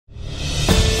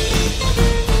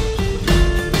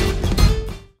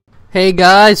Hey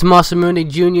guys, Masamune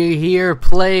Jr. here,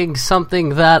 playing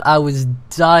something that I was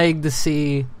dying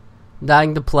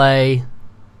to play,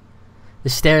 the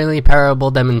Stanley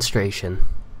Parable demonstration.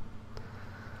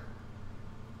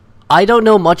 I don't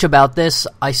know much about this.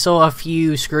 I saw a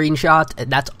few screenshots,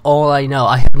 and that's all I know.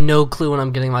 I have no clue what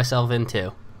I'm getting myself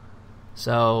into.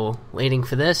 So, waiting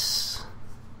for this.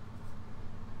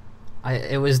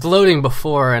 It was loading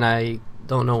before, and I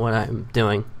don't know what I'm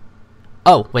doing.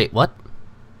 Oh, wait, what?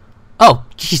 Oh,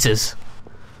 Jesus.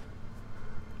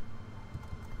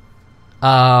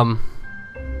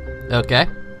 Okay.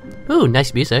 Ooh,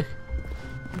 nice music.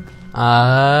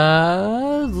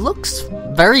 Looks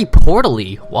very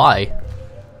portal-y. Why?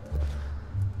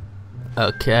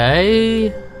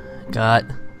 Okay. Got,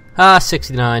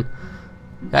 69.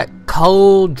 Got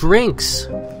cold drinks.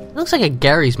 Looks like a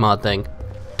Gary's Mod thing.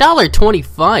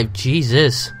 $1.25,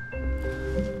 Jesus.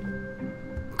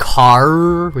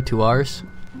 Car, with 2 R's.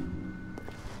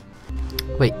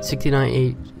 Wait,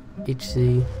 69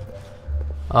 HC.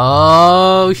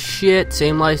 Oh shit,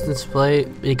 same license plate.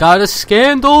 We got a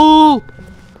scandal!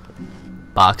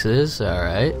 Boxes,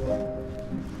 alright.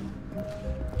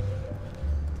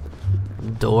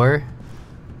 Door.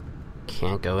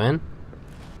 Can't go in.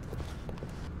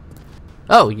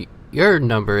 Oh, your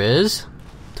number is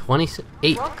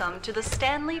 28. Welcome to the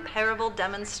Stanley Parable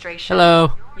demonstration.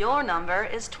 Hello. Your number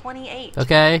is 28.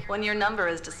 Okay. When your number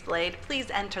is displayed, please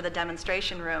enter the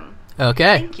demonstration room.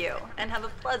 Okay. Thank you, and have a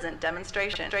pleasant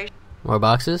demonstration. More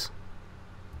boxes.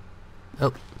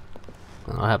 Oh.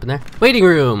 What happened there? Waiting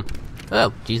room.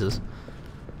 Oh, Jesus.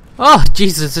 Oh,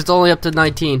 Jesus, it's only up to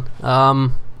 19. Got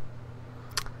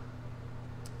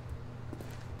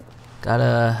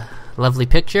a lovely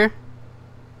picture.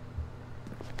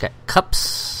 Got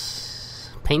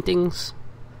cups. Paintings.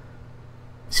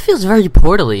 This feels very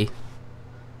portal-y.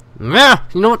 Meh,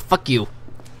 you know what? Fuck you.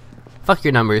 Fuck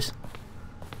your numbers.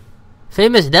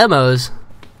 Famous demos.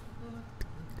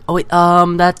 Oh wait,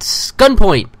 that's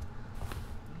Gunpoint.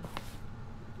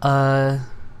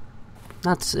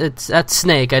 That's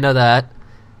Snake. I know that.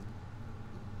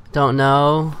 Don't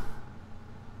know.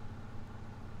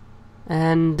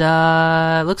 And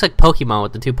looks like Pokemon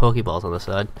with the 2 Pokeballs on the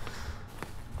side.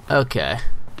 Okay.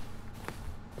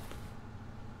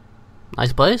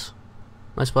 Nice place.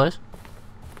 Nice place.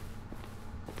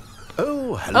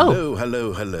 Oh, hello,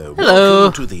 hello, hello. Hello.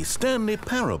 Welcome to the Stanley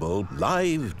Parable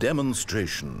live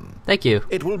demonstration. Thank you.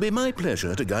 It will be my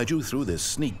pleasure to guide you through this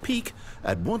sneak peek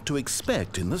at what to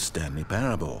expect in the Stanley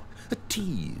Parable. A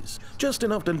tease, just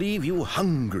enough to leave you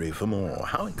hungry for more.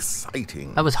 How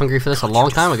exciting. I was hungry for this a Can't long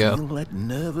you time just ago. Feel that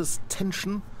nervous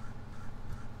tension?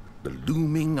 The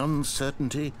looming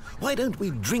uncertainty? Why don't we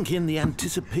drink in the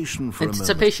anticipation for a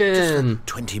moment? Just for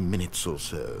 20 minutes or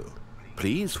so.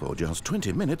 Please, for just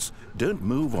 20 minutes, don't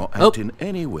move or act in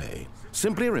any way.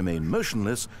 Simply remain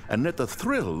motionless and let the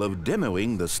thrill of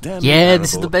demoing the Stanley Parable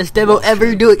This is the best demo wash ever,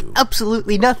 over doing you.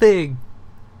 absolutely nothing.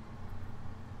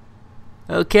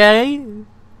 Okay,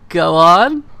 go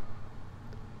on.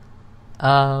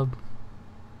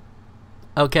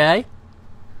 Okay.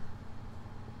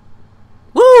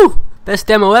 Woo! Best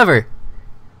demo ever.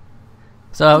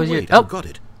 So I was Wait, your I've got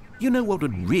it. You know what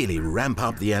would really ramp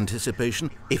up the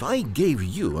anticipation? If I gave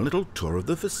you a little tour of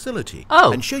the facility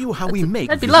and show you how we make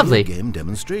that'd be video lovely. game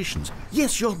demonstrations.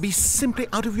 Yes, you'll be simply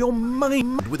out of your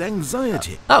mind with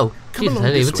anxiety. Oh, Come Jesus, along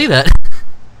I didn't this even see way.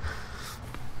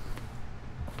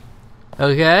 that.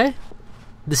 Okay.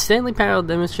 The Stanley Parable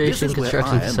demonstration This is where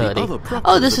construction I and the facility. other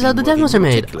proctors Oh, this have is how been the demos are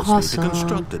working made. meticulously Awesome. to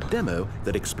construct a demo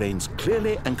that explains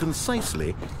clearly and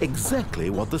concisely exactly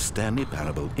what the Stanley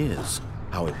Parable is,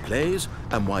 how it plays,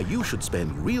 and why you should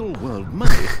spend real-world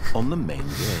money on the main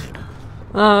game.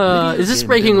 Is this Video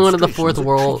breaking game one of the demonstrations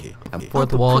are tricky, and fourth without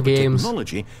the wall proper games?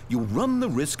 Technology, you run the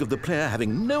risk of the player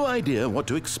having no idea what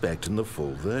to expect in the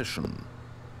full version.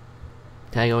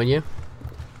 Can I go in you?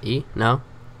 E? No?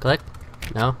 Click?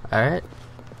 No? Alright.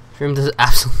 Stream does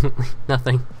absolutely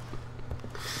nothing.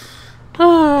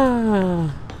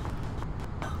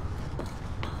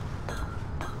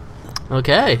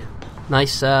 Okay.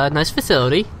 Nice, nice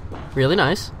facility. Really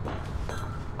nice.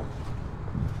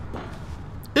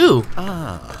 Ooh!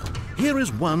 Here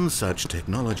is one such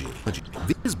technology.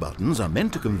 These buttons are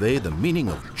meant to convey the meaning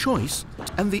of choice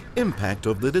and the impact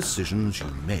of the decisions you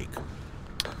make.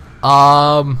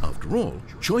 After all,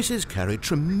 choices carry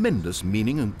tremendous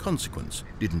meaning and consequence.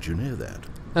 Didn't you know that?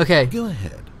 Okay. Go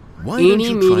ahead. Why Eeny, don't you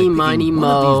try meeny, picking miny, one of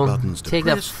moe. these buttons to Take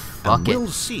that press, fuck and it. we'll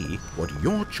see what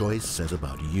your choice says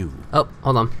about you. Oh,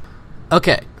 hold on.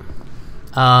 Okay.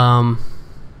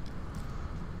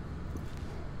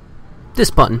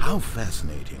 This button. How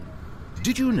fascinating.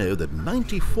 Did you know that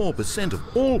 94% of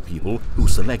all people who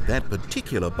select that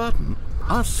particular button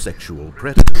are sexual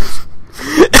predators?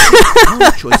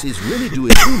 Our choices really do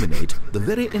illuminate the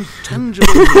very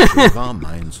intangible nature of our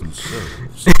minds and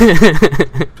souls.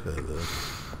 Pervert.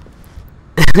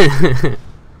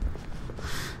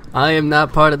 I am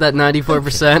not part of that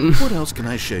 94%. Okay, what else can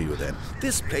I show you then?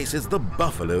 This place is the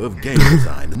buffalo of game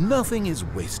design. Nothing is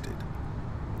wasted.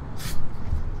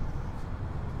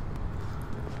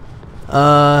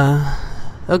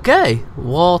 Okay.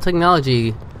 Wall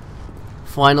technology.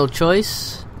 Final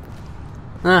choice.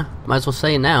 Might as well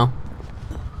say it now.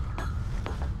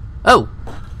 Oh!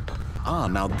 Ah,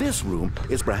 now this room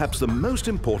is perhaps the most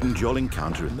important you'll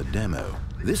encounter in the demo.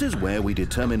 This is where we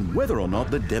determine whether or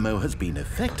not the demo has been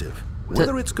effective.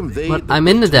 Whether it's conveyed I'm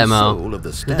in the demo.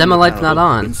 The demo light's not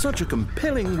on. In such a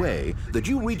compelling way that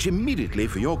you reach immediately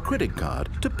for your credit card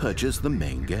to purchase the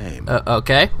main game.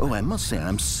 Okay. Oh, I must say,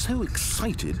 I'm so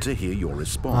excited to hear your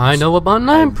response. I know what button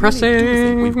I'm pressing. I really do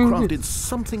think we've crafted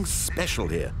something special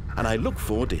here, and I look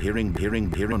forward to hearing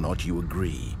or not you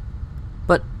agree.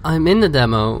 But I'm in the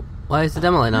demo. Why is the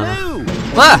demo light on? No!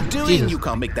 Ah! What are you doing? Jesus. You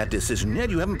can't make that decision yet.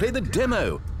 You haven't played the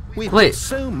demo. We've Wait, put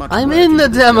so much I'm work in into the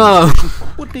this demo. demonstration.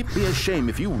 Wouldn't it be a shame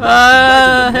if you rushed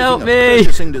right into help making a me.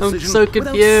 purchasing I'm decision so without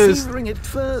confused. savoring it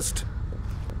first?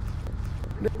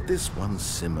 Let this one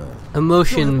simmer.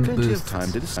 Emotion You'll have plenty boost. of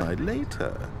time to decide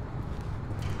later.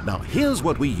 Now, here's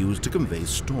what we use to convey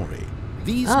story.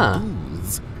 These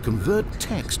booths convert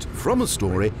text from a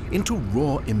story into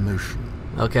raw emotion.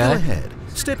 Okay. Go ahead,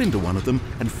 step into one of them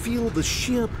and feel the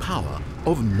sheer power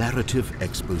of narrative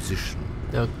exposition.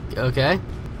 Okay.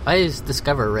 I just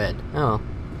discover red. Oh.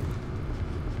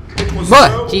 It was What?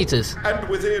 snow, Jesus. And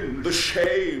within the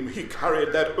shame he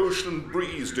carried that ocean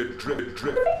breeze did drip.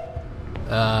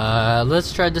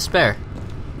 Let's try despair.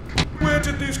 Where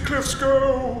did these cliffs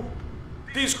go?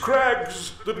 These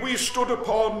crags that we stood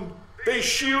upon, they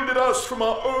shielded us from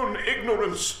our own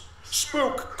ignorance,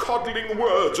 spoke coddling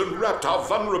words and wrapped our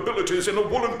vulnerabilities in a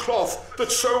woolen cloth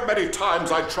that so many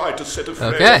times I tried to set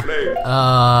aflame.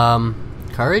 Okay.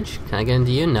 Courage? Can I get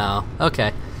into you? No.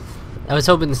 Okay. I was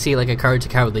hoping to see like a Courage the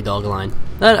Cowardly Dog line.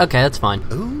 Okay, that's fine.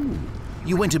 Oh,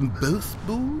 you went in both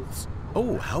booths?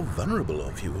 Oh, how vulnerable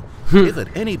of you. If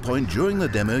at any point during the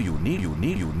demo you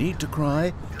need to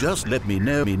cry, just let me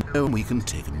know and we can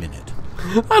take a minute.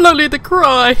 I don't need to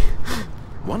cry.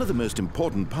 One of the most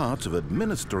important parts of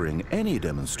administering any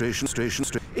demonstration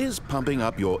is pumping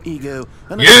up your ego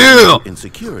and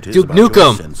insecurities Duke about your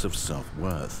Nukem. sense of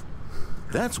self-worth.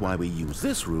 That's why we use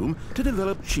this room to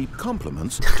develop cheap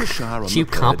compliments to shower on Cheap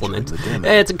the player compliment. during the demo.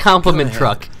 Hey, it's a compliment Go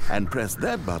ahead truck. and press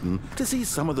that button to see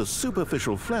some of the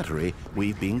superficial flattery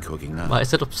we've been cooking up. Why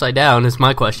is it upside down is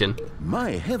my question.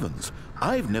 My heavens,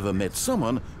 I've never met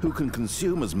someone who can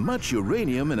consume as much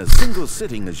uranium in a single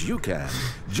sitting as you can.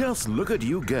 Just look at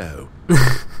you go.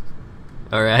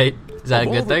 Alright. Is that a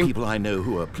Of good all the thing? people I know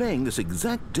who are playing this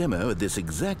exact demo at this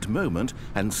exact moment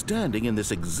and standing in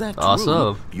this exact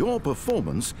room, your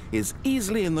performance is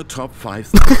easily in the top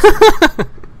 5,000.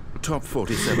 Top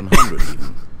 4,700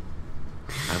 even.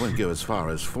 I won't go as far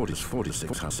as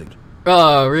 46,000.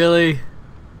 Oh, really?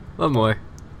 One more.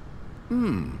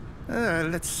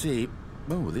 Let's see.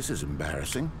 Oh, this is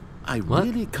embarrassing. I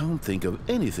really can't think of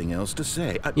anything else to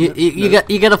say. You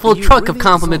got a full You truck of really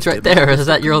compliments right exhausted there. my Is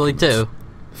that your only two?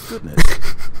 Goodness,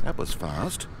 that was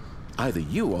fast. Either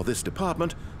you or this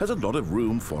department has a lot of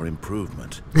room for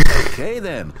improvement. Okay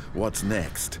then, what's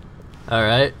next?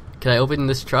 Alright. Can I open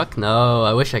this truck? No,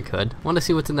 I wish I could. I want to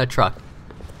see what's in that truck.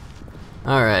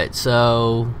 Alright,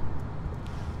 so...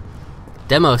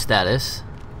 Demo status.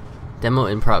 Demo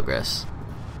in progress.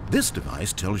 This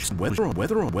device tells you whether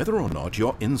or not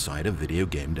you're inside a video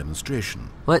game demonstration.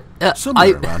 What?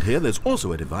 Somewhere around here, there's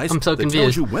also a device I'm so that tells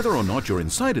confused. you whether or not you're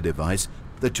inside a device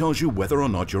that tells you whether or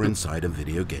not you're inside a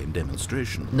video game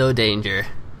demonstration. No danger.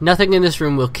 Nothing in this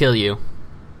room will kill you.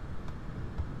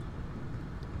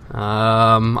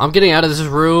 I'm getting out of this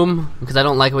room because I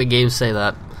don't like when games say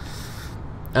that.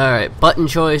 Alright, button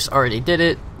choice, already did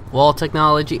it. Wall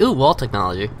technology. Ooh, wall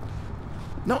technology.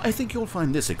 Now, I think you'll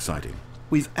find this exciting.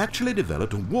 We've actually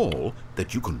developed a wall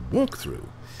that you can walk through.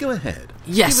 Go ahead.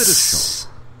 Yes. Give it a shot.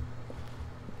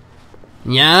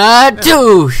 Yeah,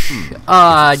 douche.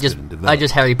 I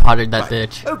just Harry Pottered that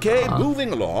bitch. Okay,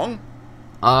 moving along.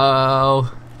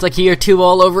 Oh, it's like year 2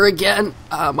 all over again.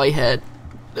 My head.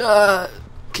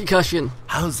 Concussion.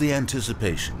 How's the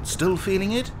anticipation? Still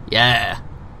feeling it? Yeah.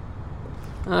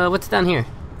 What's down here?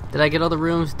 Did I get all the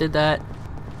rooms? Did that?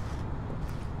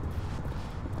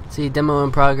 See, demo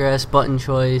in progress, button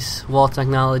choice, wall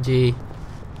technology.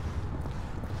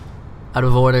 Out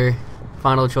of order.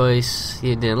 Final choice.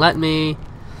 He didn't let me.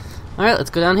 Alright,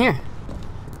 let's go down here.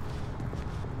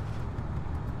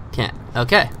 Can't.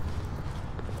 Okay.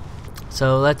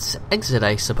 So let's exit,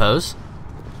 I suppose.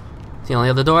 It's the only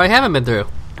other door I haven't been through.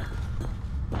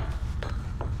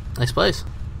 Nice place.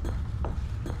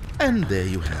 And there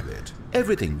you have it.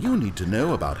 Everything you need to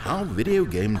know about how video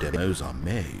game demos are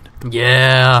made.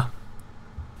 Yeah.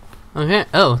 Okay.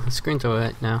 Oh, the screen's over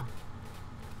right now.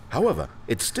 However,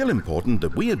 it's still important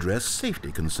that we address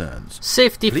safety concerns.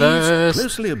 Safety first. Please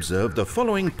closely observe the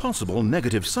following possible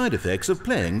negative side effects of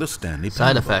playing the Stanley Parable.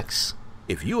 Side effects.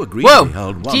 If you agree to be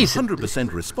held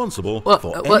 100% responsible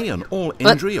for any and all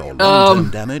injury or long-term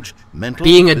damage, mental,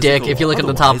 being a dick, if you look at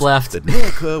the top left, that may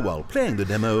occur while playing the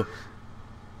demo,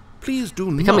 please do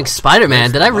Becoming not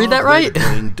Spider-Man. Did I read that right?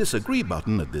 Disagree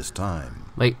button at this time.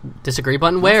 Wait, disagree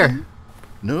button where?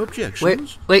 No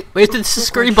objections. Wait, where's the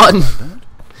disagree button?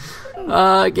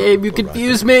 Gabe, you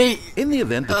confuse me. In the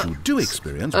event that you do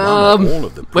experience one or all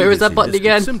of the where is that button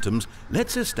again? symptoms,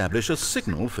 let's establish a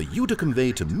signal for you to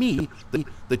convey to me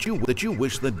that you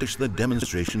wish the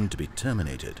demonstration to be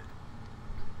terminated.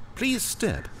 Please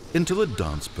step into the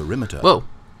dance perimeter. Whoa.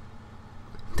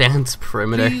 Dance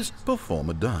perimeter. Please perform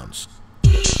a dance.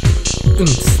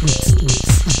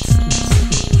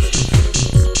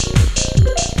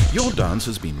 Your dance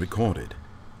has been recorded.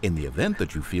 In the event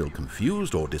that you feel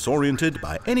confused or disoriented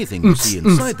by anything you see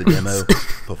inside the demo,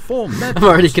 perform that I'm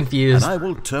already confused. and I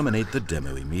will terminate the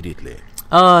demo immediately.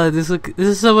 This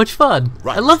is so much fun.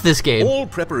 Right. I love this game. All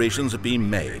preparations have been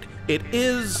made. It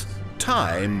is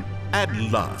time at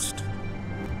last.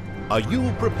 Are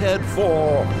you prepared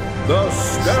for the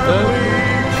Stanley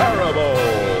Parable?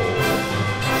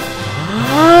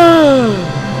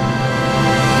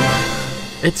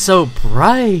 It's so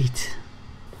bright.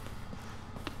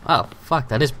 Oh, fuck,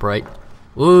 that is bright.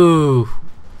 Ooh.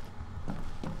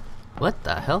 What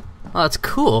the hell? Oh, that's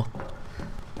cool.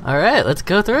 Alright, let's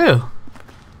go through.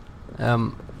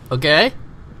 Okay.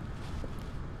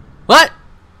 What?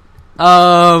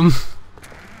 Oh,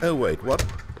 wait, what?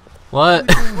 What?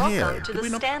 Welcome to the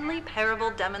Stanley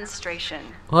Parable demonstration.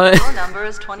 What? Your number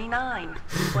is 29.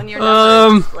 When your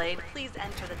number is displayed, please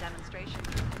enter the demonstration.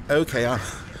 Okay,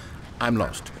 I'm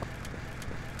lost.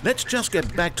 Let's just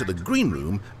get back to the green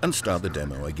room and start the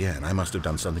demo again. I must have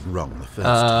done something wrong the first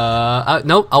time.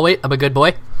 Nope, I'll wait. I'm a good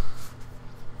boy.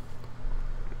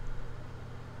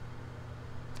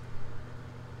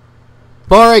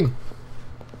 Boring.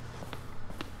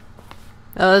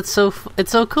 It's so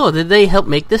cool. Did they help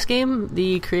make this game?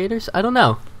 The creators? I don't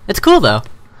know. It's cool though.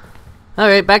 All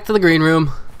right, back to the green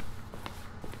room.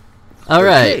 All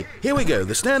right. Okay, here we go.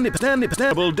 The Stanley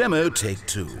Parable demo, take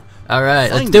 2. All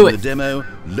right, let's Finding do it. the demo,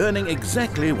 learning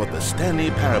exactly what the Stanley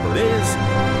Parable is.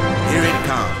 Here it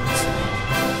comes.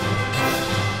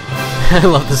 I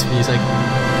love this music.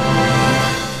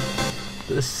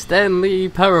 The Stanley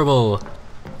Parable.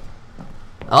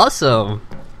 Awesome.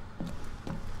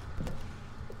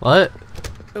 What?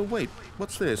 Oh wait,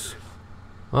 what's this?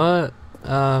 What?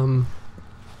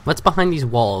 What's behind these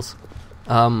walls?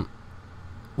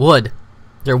 Wood.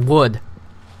 They're wood.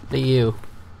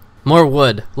 More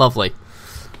wood. Lovely.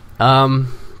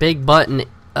 Big button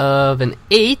of an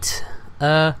 8.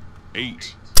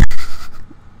 8.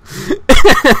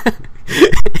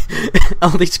 All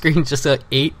these screens just a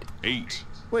 8. 8.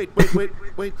 Wait.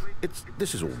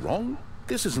 This is all wrong.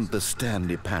 This isn't the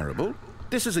Stanley Parable.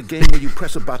 This is a game where you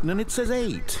press a button and it says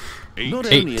 8.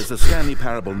 Not only is the Stanley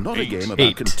Parable not a game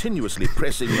about continuously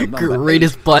pressing the number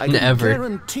Greatest 8, button I can ever.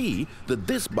 guarantee that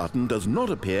this button does not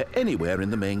appear anywhere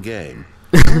in the main game.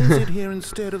 Why is it here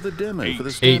instead of the demo for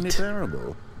the Stanley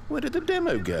Parable? Where did the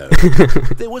demo go?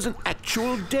 There was an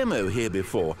actual demo here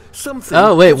before. Something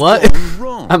Oh, wait, has what? gone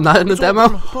wrong. I'm not in the It's all demo?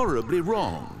 gone horribly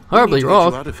wrong. Horribly We need to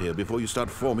wrong? get you out of here before you start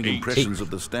forming impressions of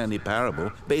the Stanley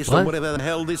Parable based What? on whatever the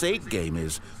hell this 8 game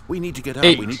is. We need to get out.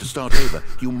 8. We need to start over.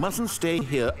 You mustn't stay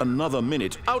here another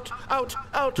minute. Out.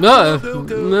 No, Go.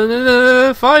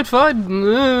 no, fine.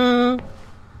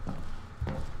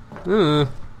 No.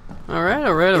 All right.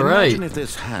 Imagine if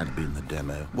this had been the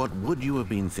demo. What would you have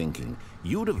been thinking?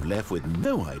 You'd have left with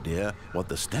no idea what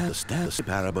the Stanley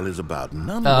Parable is about.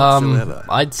 None whatsoever.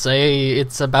 I'd say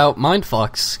it's about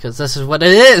mindfucks, because this is what it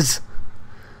is.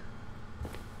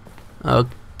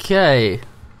 Okay.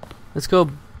 Let's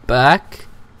go back.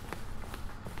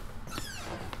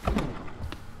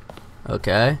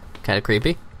 Okay. Kind of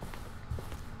creepy.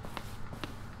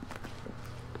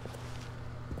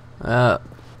 Am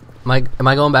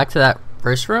I going back to that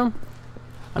first room?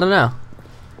 I don't know.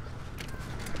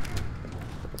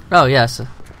 Oh, yes.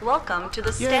 Welcome to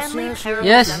the Stanley Parable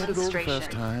Yes. demonstration.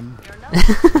 First time.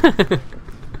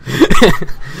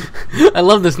 I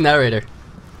love this narrator.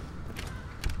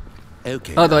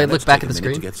 Okay. Oh, do I look let's back take at the a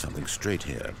minute screen? to get something straight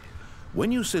here.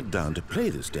 When you sit down to play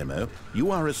this demo,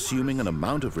 you are assuming an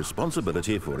amount of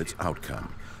responsibility for its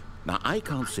outcome. Now, I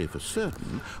can't say for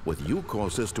certain whether you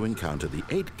caused us to encounter the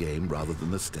 8 game rather than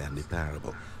the Stanley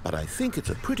Parable, but I think it's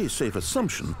a pretty safe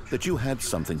assumption that you had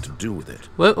something to do with it.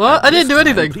 What? At I didn't do this time,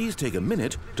 anything. Please take a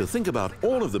minute to think about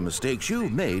all of the mistakes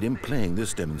you've made in playing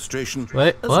this demonstration,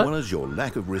 Wait, as what? well as your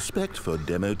lack of respect for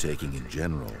demo taking in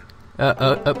general.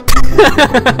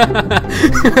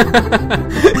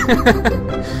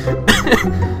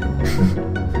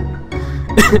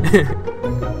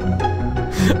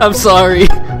 I'm sorry.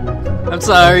 I'm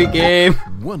sorry, game.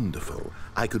 Wonderful.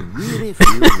 I could really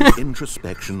feel the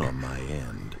introspection on my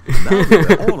end. Now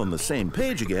that we're all on the same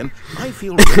page again, I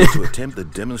feel ready to attempt the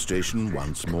demonstration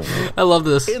once more. I love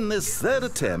this. In this third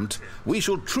attempt, we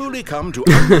shall truly come to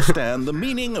understand the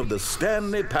meaning of the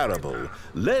Stanley Parable.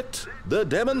 Let the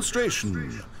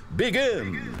demonstration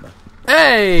begin.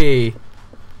 Hey!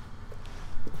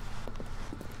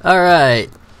 Alright.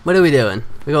 What are we doing?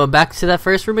 We going back to that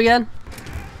first room again?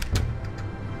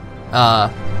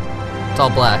 It's all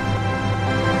black.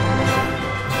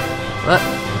 What?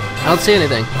 I don't see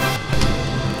anything.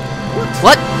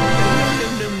 What?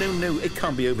 No, it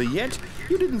can't be over yet.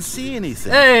 You didn't see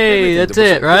anything. Hey, that's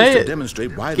it, right? To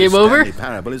demonstrate why Game the over? Stanley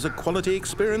Parable is a quality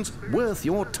experience worth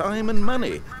your time and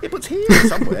money. It was here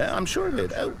somewhere, I'm sure of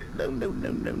it. Oh,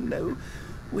 no.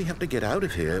 We have to get out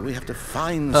of here. We have to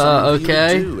find something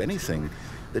okay. to do, anything.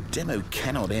 The demo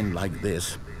cannot end like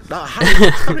this.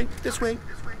 Hurry, this way.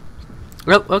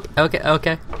 Oh, okay.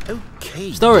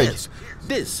 Okay, Storage. yes.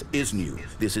 This is new.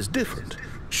 This is different.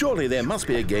 Surely there must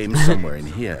be a game somewhere in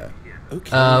here. Okay.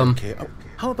 Oh,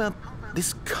 how about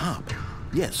this cup?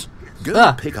 Yes, go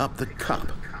and pick up the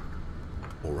cup.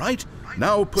 All right,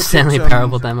 now put Stanley it,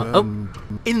 Parable demo.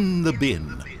 in the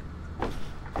bin.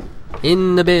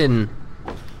 In the bin.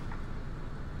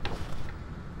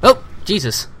 Oh,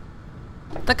 Jesus.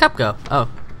 Where'd the cup go? Oh.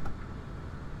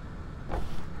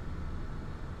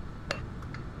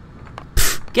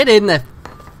 Pfft, get in the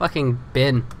fucking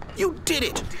bin. You did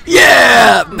it!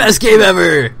 Yeah! Best game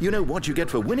ever! You know what you get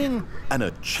for winning? An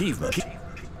achievement.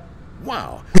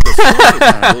 Wow. The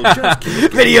Stanley Parable just keeps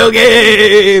getting Video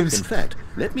games! In fact,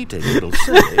 let me take a little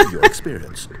survey of your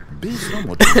experience. Based on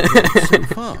what you've done so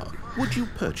far, would you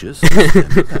purchase the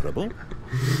Stanley Parable?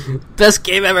 Best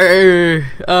game ever!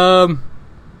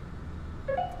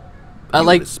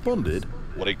 You responded.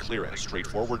 What a clear and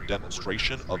straightforward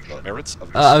demonstration of the merits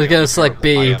of the I was gonna select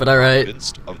B, but alright.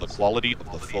 Convinced of the quality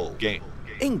of the full game.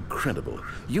 Incredible.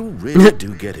 You really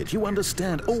do get it. You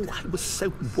understand. Oh, I was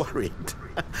so worried.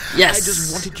 Yes! I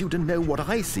just wanted you to know what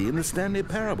I see in the Stanley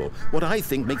Parable. What I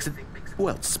think makes it,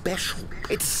 well, special.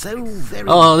 It's so very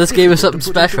Oh, this game is something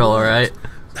difficult to put into special, words.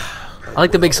 alright. I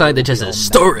like the big sign that just says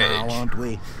storage. Now, aren't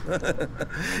we?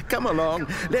 Come along.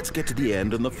 Let's get to the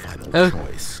end and the final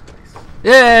choice.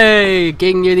 Yay!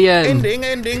 Getting near the end.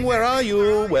 Ending, where are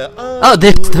you? Where are Oh,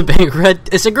 there's you? the big red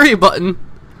disagree button.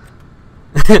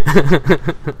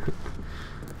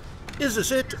 Is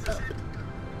this it?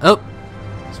 Oh,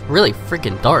 it's really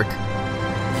freaking dark.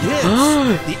 Yes,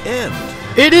 the end.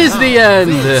 It is the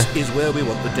end. This is where we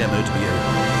want the demo to be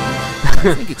over.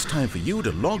 I think it's time for you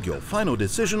to log your final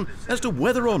decision as to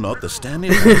whether or not the Stanley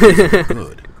Parable is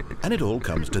good. And it all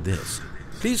comes to this.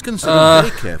 Please consider very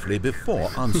carefully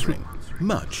before answering.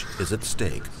 Much is at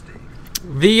stake.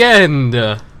 The end.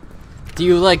 Do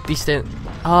you like the stand?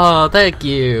 Oh, thank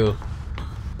you.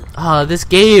 Oh, this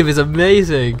game is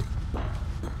amazing.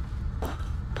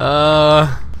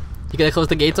 You gonna close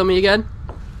the gates on me again?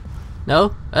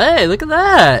 No? Hey, look at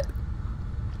that.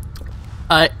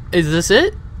 Is this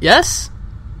it? Yes?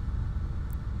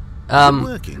 Is it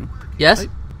working? Yes?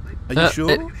 Are you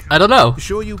sure? I don't know. You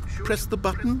sure you pressed the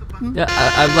button? Yeah,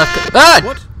 I'm left. Ah!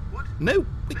 What? No,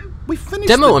 we finished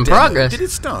Demo the in demo. progress. Did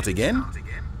it start again?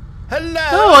 Hello?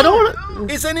 No, I don't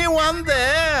want. Is anyone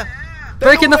there?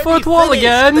 Breaking the They fourth already wall finished.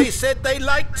 again. They said they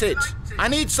liked it. I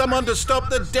need someone to stop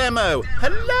the demo.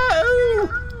 Hello?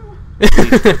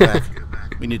 Please get back.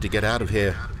 We need to get out of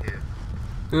here.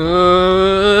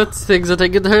 Things are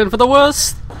taking a turn for the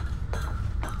worst.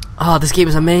 Oh, this game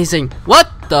is amazing. What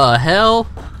the hell?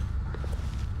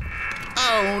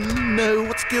 Oh no,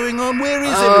 what's going on? Where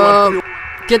is everyone?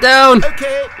 Get down.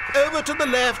 Okay, over to the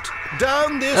left.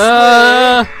 Down this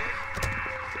way.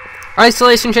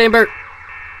 Isolation chamber.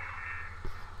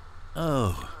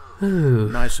 Oh, Ooh.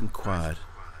 nice and quiet.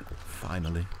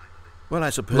 Finally. Well, I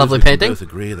suppose Lovely we can painting. both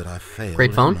agree that I failed.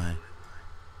 Great phone.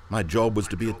 My job was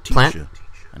to be a teacher. Plant.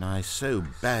 And I so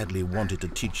badly wanted to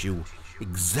teach you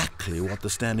exactly what the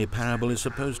Stanley Parable is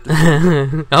supposed to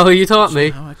do. Oh, you taught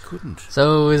me. Somehow I couldn't.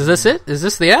 So is this it? Is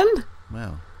this the end?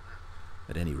 Well,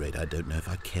 at any rate, I don't know if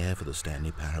I care for the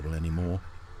Stanley Parable anymore.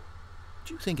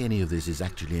 Do you think any of this is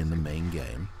actually in the main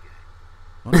game?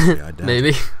 Honestly, I doubt Maybe.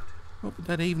 it. What would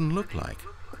that even look like?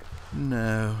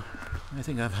 No, I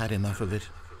think I've had enough of it.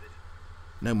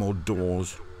 No more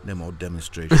doors, no more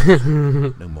demonstrations,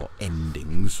 no more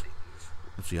endings.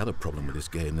 That's the other problem with this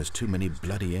game. There's too many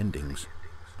bloody endings.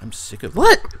 I'm sick of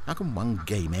What? it. How can one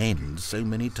game end so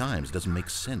many times? It doesn't make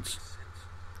sense.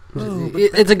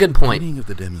 It's a good point. The beginning of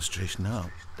the demonstration,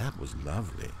 that was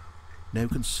lovely. No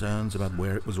concerns about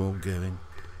where it was all going.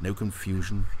 No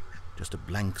confusion. Just a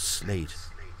blank slate.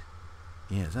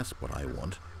 Yes, that's what I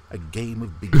want. A game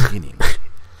of beginnings.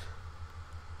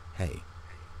 Hey.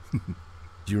 Do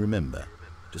you remember?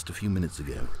 Just a few minutes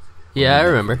ago. Yeah, I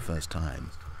remember. For the first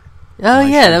time. Oh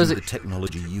yeah, that was the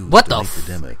technology used what to the make the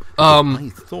demo. I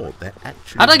thought that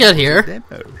actually how'd I get here?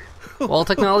 Demo. Wall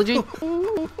technology?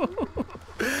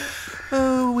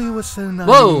 Oh, we were so naive.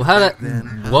 Whoa, how did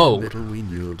then. Whoa. How little we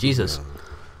knew of the Jesus. world.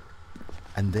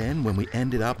 And then when we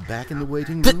ended up back in the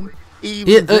waiting room,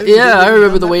 Yeah, I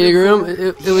remember the waiting room.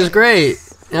 It was great.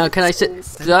 Can I sit?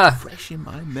 Fresh in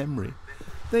my memory.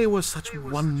 They were such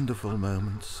wonderful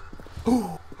moments.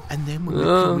 And then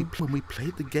when we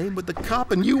played the game with the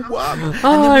cup and you won.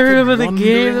 Oh, I remember the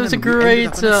game. It was a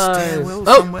great time.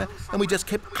 Somewhere, and we just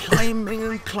kept climbing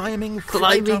and climbing,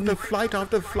 flight after flight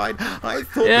after flight. I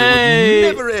thought they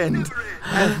would never end.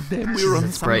 And then we were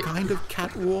on some kind of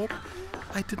catwalk.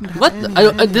 I didn't have what?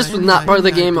 This was not part of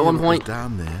the game at one point.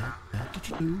 Down there. Did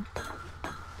you?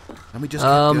 And we just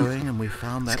kept going, and we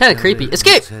found that. It's kind of creepy.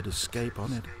 Escape. Said escape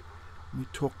on it. We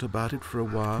talked about it for a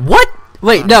while. What?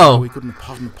 Wait, no. We couldn't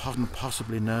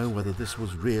possibly know whether this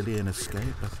was really an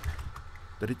escape,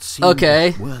 but it seemed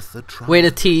worth the try. Way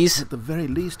to tease. At the very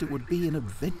least, it would be an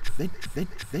adventure.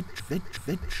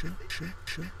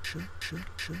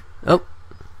 Oh.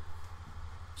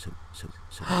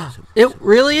 It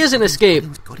really is an escape.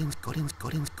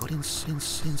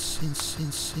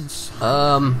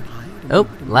 Oh,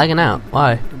 lagging out.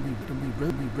 Why?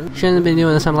 Shouldn't have been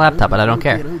doing this on a laptop, but I don't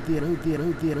care.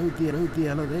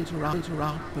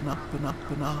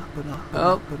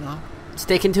 Oh, it's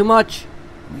taking too much.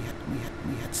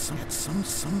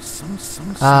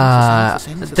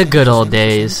 The good old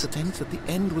days. The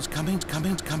end was coming,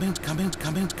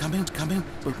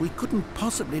 but we couldn't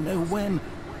possibly know when.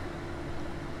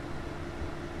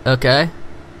 Okay.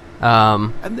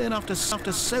 And then after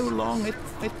so long, it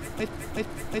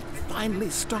finally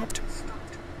stopped.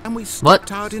 And we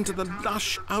stepped out into the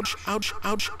lush,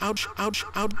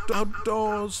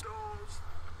 outdoors.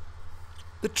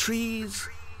 The trees,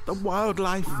 the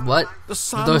wildlife. What? The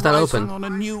sun door's not rising open. On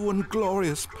a new and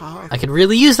glorious path. I could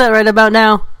really use that right about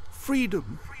now.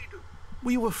 Freedom.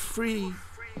 We were free.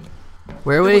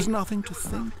 Where are we? There was nothing to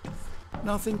think,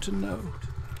 nothing to know.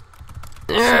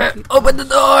 Open the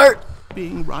door!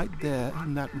 Being right there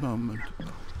in that moment.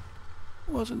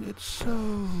 Wasn't it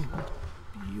so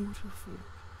beautiful?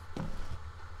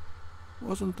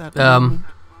 Wasn't that moment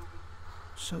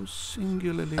so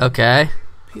singularly,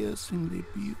 piercingly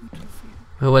beautiful?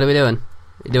 Well, what are we doing?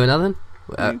 We doing nothing?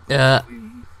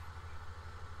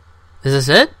 Is this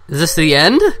it? Is this the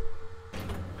end?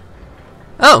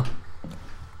 Oh.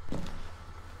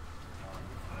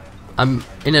 I'm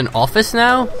in an office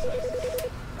now?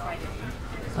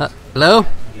 Hello?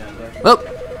 Oh.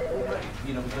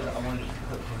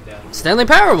 Stanley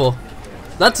Parable.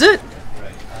 That's it.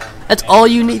 That's all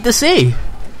you need to see.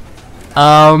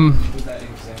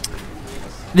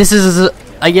 This is,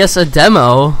 I guess, a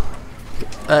demo.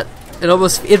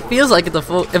 It feels like it's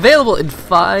available in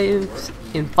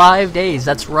 5 days.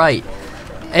 That's right.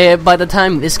 And by the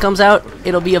time this comes out,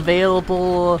 it'll be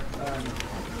available.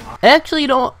 Actually,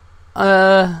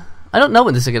 I don't know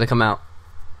when this is gonna come out.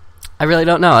 I really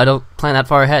don't know. I don't plan that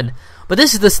far ahead. But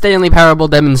this is the Stanley Parable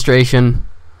demonstration.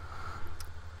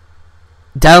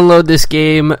 Download this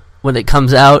game when it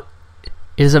comes out.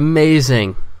 It is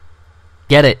amazing.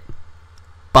 Get it.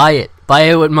 Buy it. Buy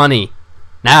it with money.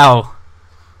 Now.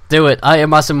 Do it. I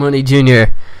am Masamune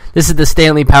Jr. This is the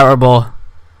Stanley Parable.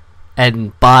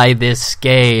 And buy this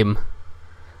game.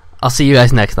 I'll see you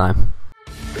guys next time.